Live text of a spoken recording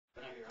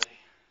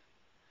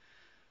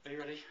Are you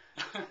ready?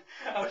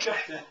 Okay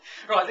then.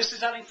 Right, this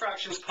is adding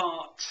fractions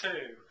part 2,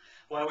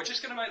 where we're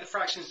just going to make the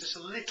fractions just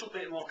a little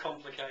bit more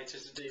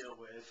complicated to deal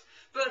with,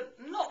 but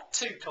not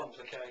too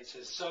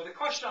complicated. So the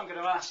question I'm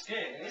going to ask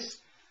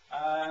is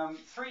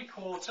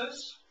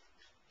 3/4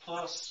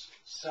 plus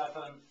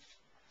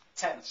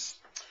 7/10.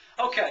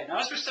 Okay, now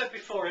as we said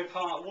before in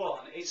part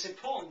 1, it's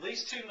important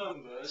these two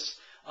numbers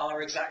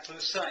are exactly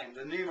the same.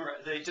 The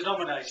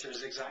denominator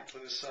is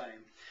exactly the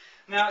same.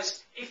 Now,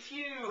 if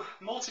you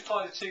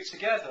multiply the two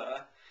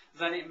together,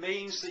 then it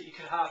means that you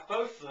could have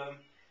both of them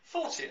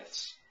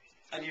 40ths,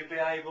 and you'd be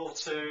able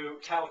to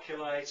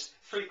calculate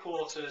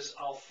 3/4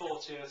 of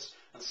 40ths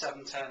and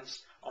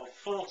 7/10 of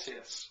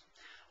 40ths.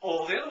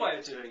 Or the other way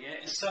of doing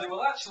it is saying,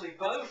 well, actually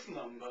both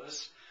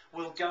numbers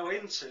will go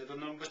into the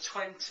number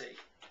 20.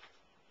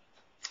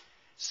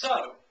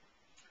 So,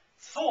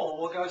 4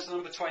 will go into the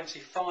number 20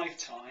 5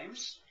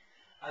 times,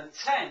 and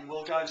 10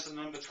 will go into the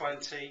number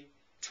 20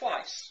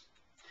 twice.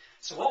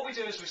 So what we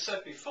do, as we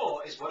said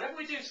before, is whatever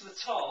we do to the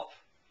top,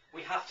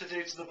 we have to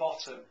do to the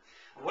bottom.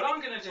 And what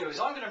I'm going to do is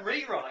I'm going to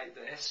rewrite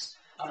this,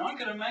 and I'm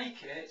going to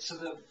make it so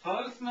that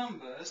both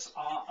numbers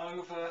are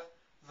over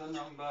the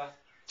number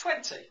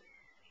 20.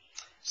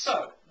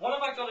 So, what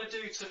have I got to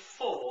do to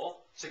 4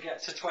 to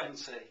get to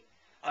 20?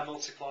 I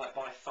multiply it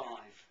by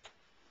 5.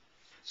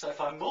 So if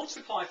I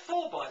multiply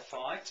 4 by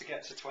 5 to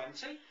get to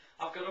 20,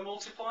 I've got to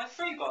multiply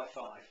 3 by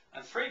 5.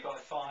 And 3 by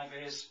 5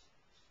 is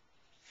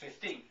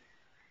 15.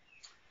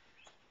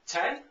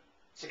 10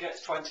 to get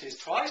to 20 is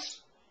twice.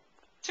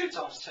 2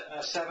 times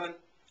 7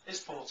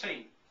 is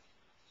 14.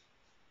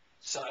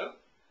 So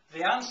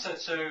the answer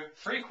to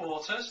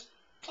 3/4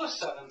 plus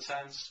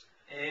 7/10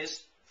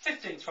 is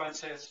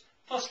 15/20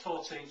 plus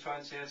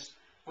 14/20,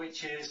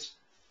 which is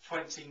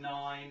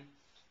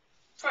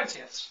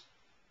 29/20.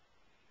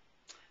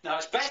 Now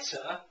it's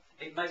better,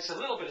 it makes a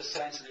little bit of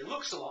sense and it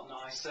looks a lot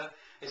nicer,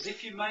 is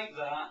if you make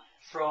that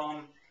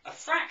from a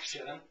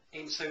fraction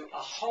into a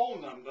whole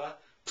number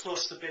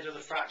plus the bit of the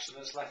fraction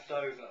that's left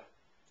over.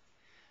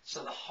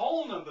 So the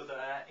whole number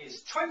there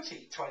is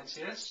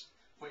 20/20,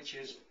 which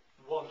is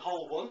one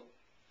whole one,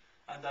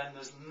 and then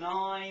there's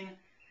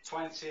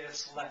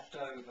 9/20 left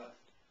over.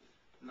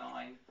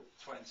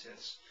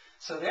 9/20.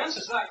 So the answer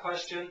to that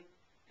question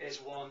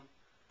is 1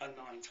 and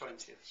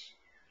 9/20.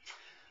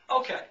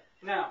 Okay,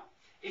 now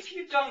if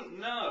you don't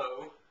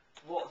know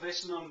what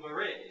this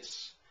number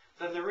is,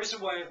 then there is a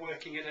way of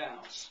working it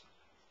out.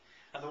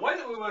 And the way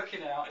that we work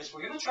it out is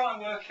we're going to try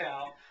and work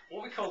out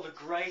what we call the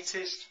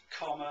greatest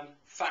common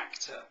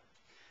factor.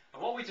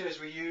 And what we do is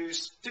we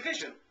use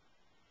division.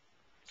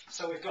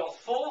 So we've got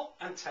 4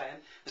 and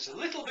 10. It's a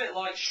little bit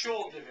like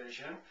short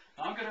division.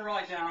 I'm going to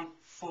write down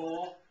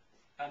 4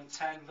 and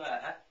 10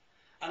 there.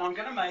 And I'm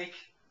going to make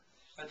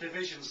a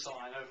division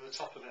sign over the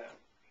top of it.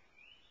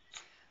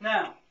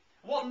 Now,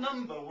 what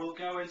number will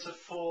go into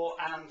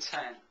 4 and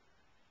 10?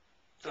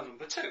 The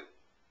number 2.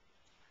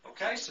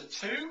 Okay, so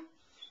 2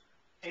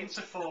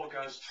 into 4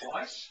 goes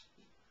twice,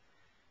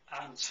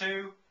 and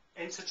 2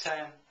 into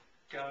 10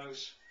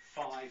 goes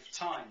 5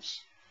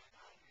 times.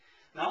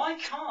 Now I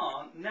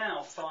can't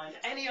now find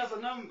any other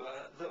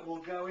number that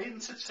will go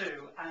into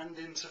 2 and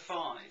into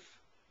 5.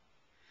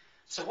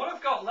 So what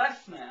I've got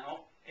left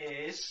now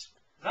is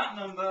that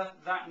number,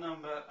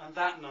 and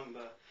that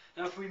number.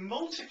 Now if we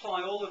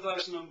multiply all of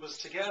those numbers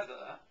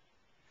together,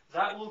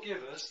 that will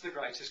give us the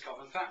greatest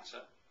common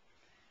factor.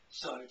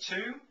 So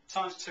 2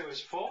 times 2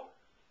 is 4.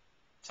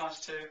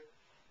 Times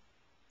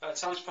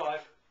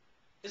 5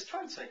 is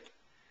 20.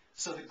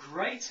 So the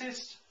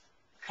greatest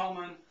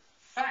common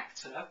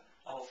factor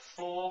of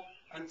 4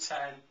 and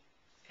 10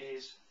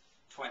 is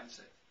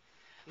 20.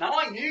 Now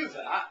I knew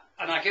that,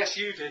 and I guess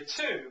you did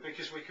too,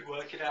 because we could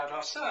work it out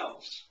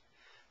ourselves.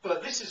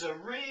 But this is a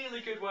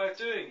really good way of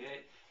doing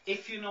it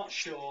if you're not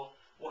sure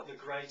what the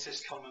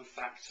greatest common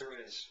factor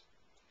is.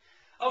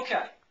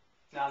 Okay,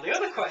 now the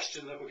other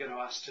question that we're going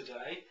to ask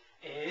today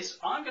is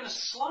I'm going to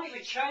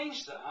slightly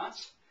change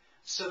that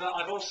so that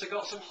I've also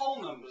got some whole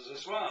numbers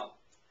as well.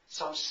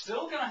 So I'm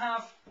still going to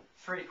have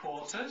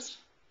 3/4,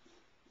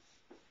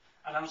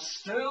 and I'm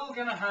still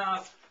going to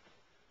have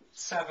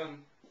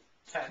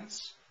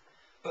 7/10,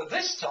 but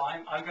this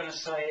time I'm going to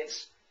say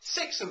it's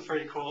 6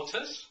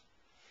 3/4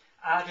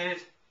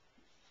 added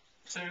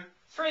to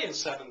 3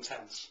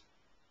 7/10.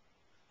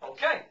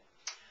 Okay,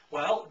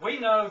 well, we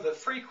know that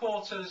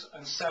 3/4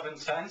 and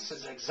 7/10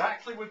 is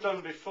exactly what we've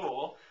done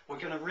before. We're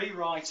going to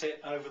rewrite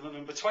it over the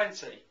number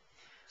 20.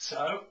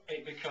 So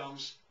it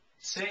becomes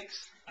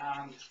 6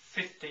 and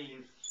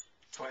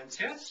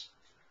 15/20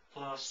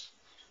 plus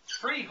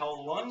 3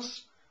 whole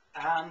ones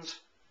and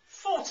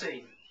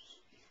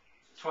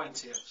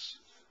 14/20.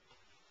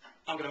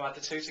 I'm going to add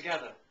the two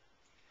together.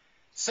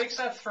 6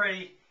 add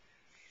 3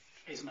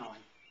 is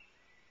 9.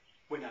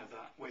 We know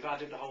that. We've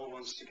added the whole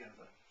ones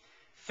together.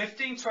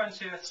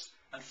 15/20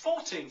 and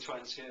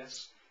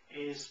 14/20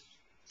 is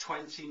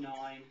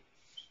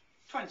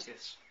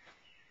 29/20.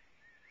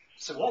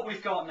 So what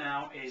we've got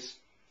now is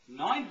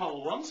 9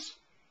 whole ones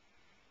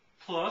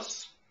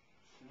plus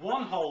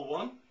 1 whole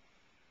one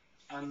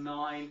and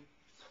 9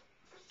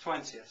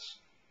 20ths.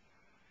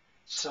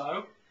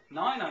 So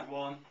 9 add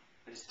 1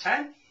 is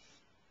 10.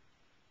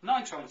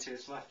 9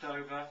 20ths left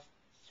over.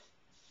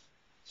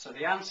 So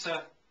the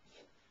answer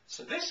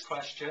to this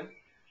question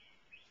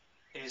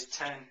is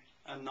 10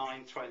 and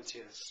 9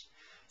 20ths.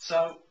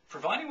 So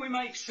providing we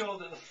make sure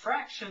that the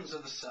fractions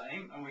are the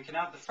same and we can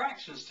add the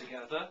fractions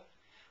together,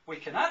 we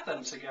can add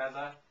them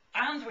together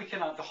and we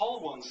can add the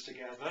whole ones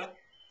together,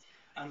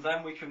 and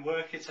then we can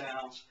work it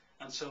out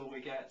until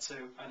we get to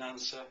an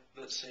answer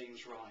that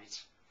seems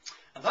right.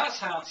 And that's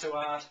how to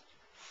add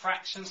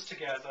fractions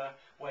together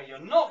where you're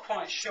not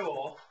quite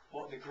sure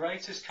what the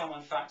greatest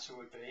common factor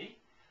would be,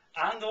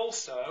 and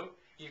also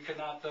you can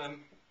add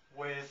them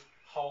with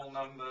whole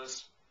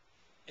numbers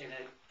in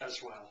it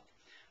as well.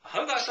 I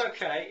hope that's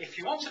okay. If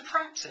you want to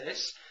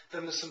practice,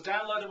 then there's some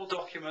downloadable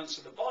documents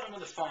at the bottom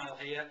of the file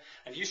here,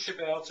 and you should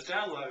be able to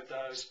download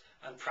those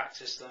and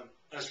practice them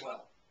as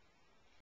well.